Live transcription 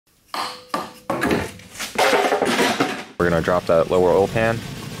We're going to drop that lower oil pan,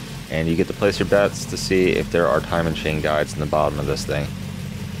 and you get to place your bets to see if there are time and chain guides in the bottom of this thing.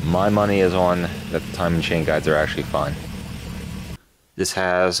 My money is on that the time and chain guides are actually fine. This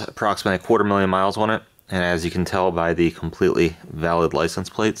has approximately 250,000 miles on it, and as you can tell by the completely valid license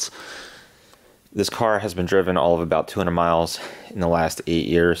plates, this car has been driven all of about 200 miles in the last 8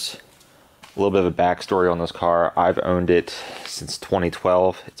 years. A little bit of a backstory on this car. I've owned it since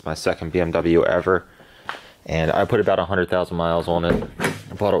 2012. It's my second BMW ever, and I put about 100,000 miles on it.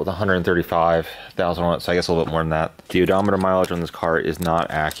 I bought it with 135,000 on it, so I guess a little bit more than that. The odometer mileage on this car is not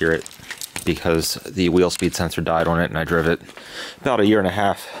accurate because the wheel speed sensor died on it, and I drove it about 1.5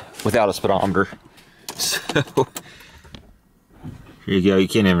 years without a speedometer. So here you go. You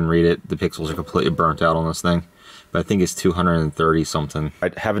can't even read it. The pixels are completely burnt out on this thing. But I think it's 230 something.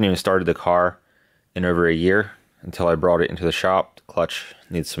 I haven't even started the car in over 1 year until I brought it into the shop. The clutch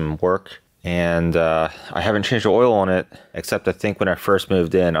needs some work. And I haven't changed the oil on it, except I think when I first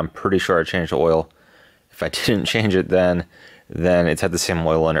moved in, I'm pretty sure I changed the oil. If I didn't change it then it's had the same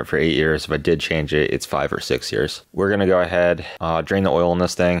oil in it for 8 years. If I did change it, it's 5 or 6 years. We're gonna go ahead, drain the oil in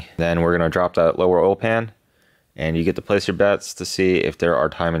this thing. Then we're gonna drop that lower oil pan, and you get to place your bets to see if there are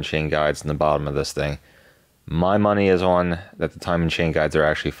time and chain guides in the bottom of this thing. My money is on that the time and chain guides are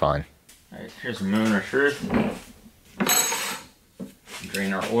actually fine. All right, here's the moment of truth.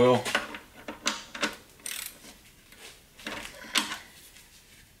 Drain our oil.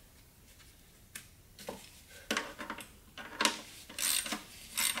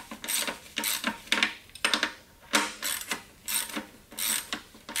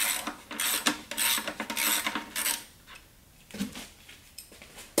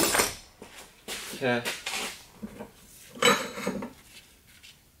 Okay.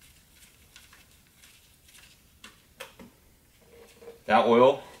 That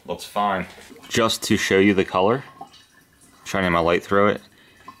oil looks fine. Just to show you the color, I'm shining my light through it.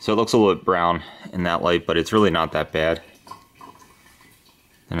 So it looks a little bit brown in that light, but it's really not that bad.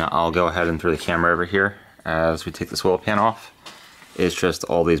 And I'll go ahead and throw the camera over here as we take this oil pan off. It's just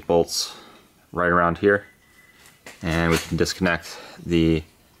all these bolts right around here. And we can disconnect the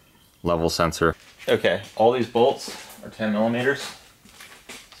level sensor. Okay, all these bolts are 10 millimeters.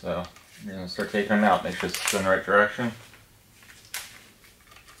 So you're gonna start taking them out, make sure it's in the right direction.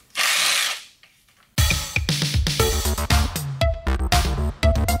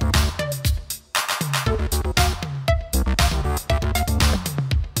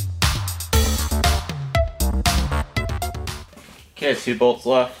 Okay, 2 bolts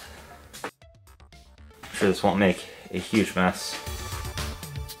left. I'm sure this won't make a huge mess.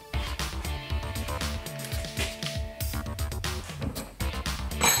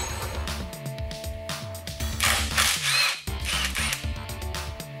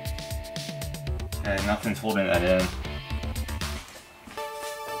 Okay, nothing's holding that in.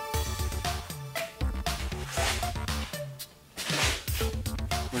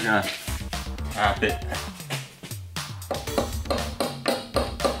 We're gonna tap it.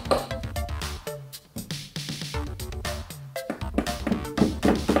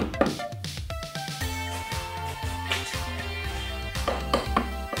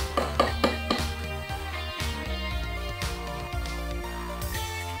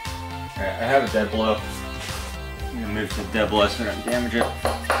 I have a dead blow. I'm gonna move to the dead blow so I don't damage it.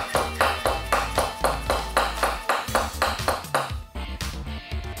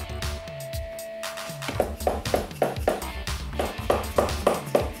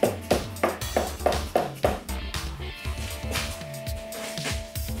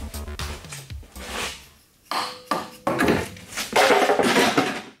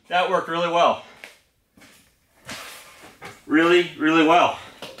 That worked really well. Really, really well.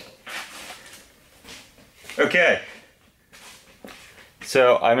 Okay,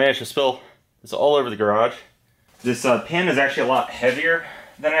 so I managed to spill this all over the garage. This pan is actually a lot heavier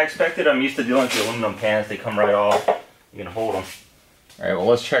than I expected. I'm used to dealing with the aluminum pans. They come right off. You can hold them. All right, well,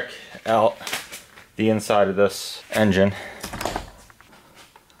 let's check out the inside of this engine. You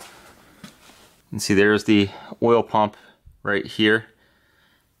can see there's the oil pump right here.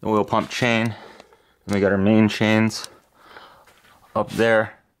 The oil pump chain. And we got our main chains up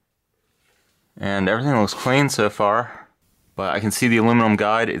there. And everything looks clean so far, but I can see the aluminum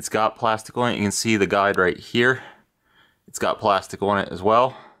guide. It's got plastic on it. You can see the guide right here. It's got plastic on it as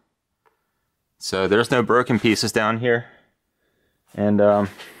well. So there's no broken pieces down here. And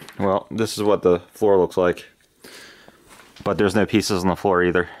well, this is what the floor looks like, but there's no pieces on the floor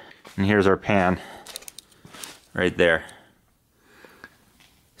either. And here's our pan right there.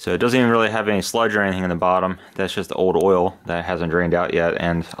 So it doesn't even really have any sludge or anything in the bottom. That's just old oil that hasn't drained out yet,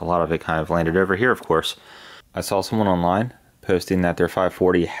 and a lot of it kind of landed over here, of course. I saw someone online posting that their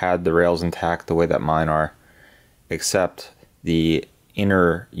 540 had the rails intact the way that mine are, except the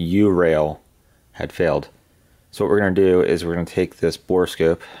inner U rail had failed. So what we're going to do is we're going to take this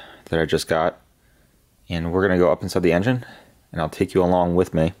borescope that I just got, and we're going to go up inside the engine, and I'll take you along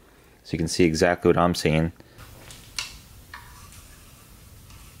with me so you can see exactly what I'm seeing.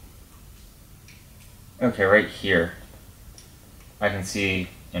 Okay, right here, I can see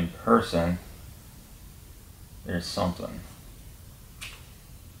in person there's something.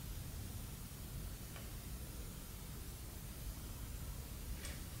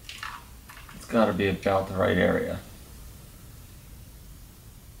 It's got to be about the right area.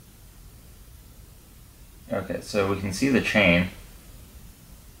 Okay, so we can see the chain.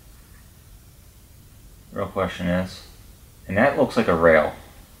 The real question is, and that looks like a rail.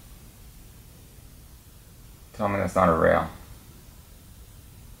 Tell me that's not a rail.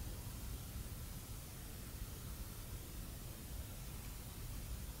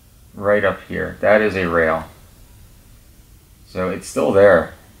 Right up here, that is a rail. So it's still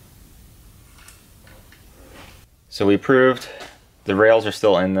there. So we proved the rails are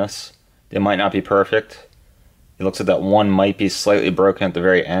still in this. They might not be perfect. It looks like that one might be slightly broken at the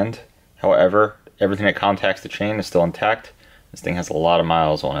very end. However, everything that contacts the chain is still intact. This thing has a lot of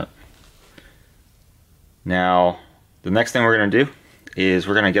miles on it. Now, the next thing we're going to do is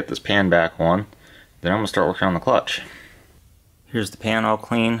we're going to get this pan back on. Then I'm going to start working on the clutch. Here's the pan all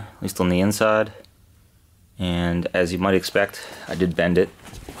clean, at least on the inside. And as you might expect, I did bend it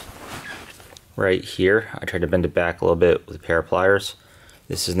right here. I tried to bend it back a little bit with a pair of pliers.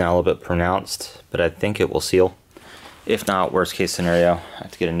 This is now a little bit pronounced, but I think it will seal. If not, worst case scenario, I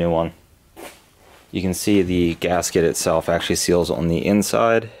have to get a new one. You can see the gasket itself actually seals on the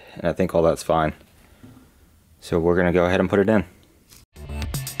inside, and I think all that's fine. So we're going to go ahead and put it in.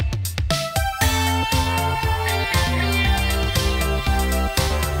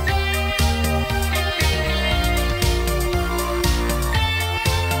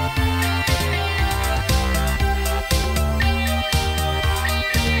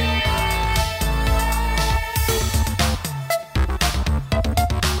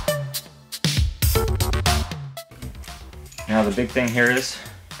 Now the big thing here is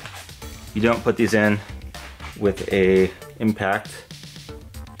you don't put these in with a impact.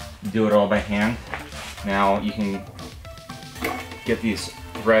 You do it all by hand. Now you can get these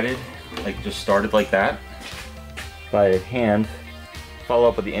threaded, like just started like that, by hand. Follow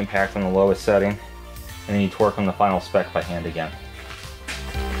up with the impact on the lowest setting, and then you torque on the final spec by hand again.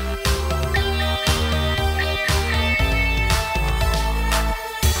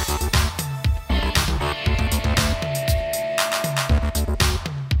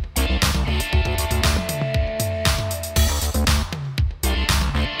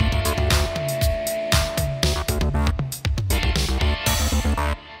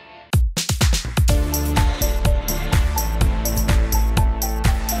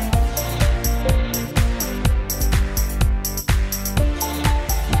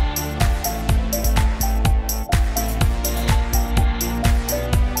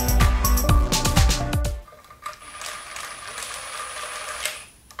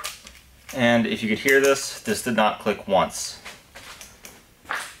 And if you could hear this did not click once.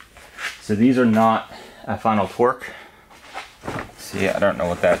 So these are not at final torque. See, I don't know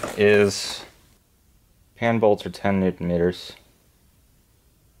what that is. Pan bolts are 10 Newton meters.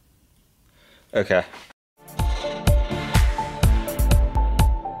 Okay.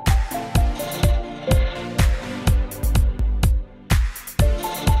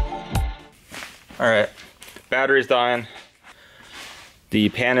 Alright, battery's dying. The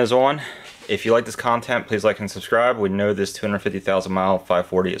pan is on. If you like this content, please like and subscribe. We know this 250,000 mile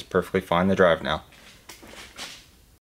 540 is perfectly fine to drive now.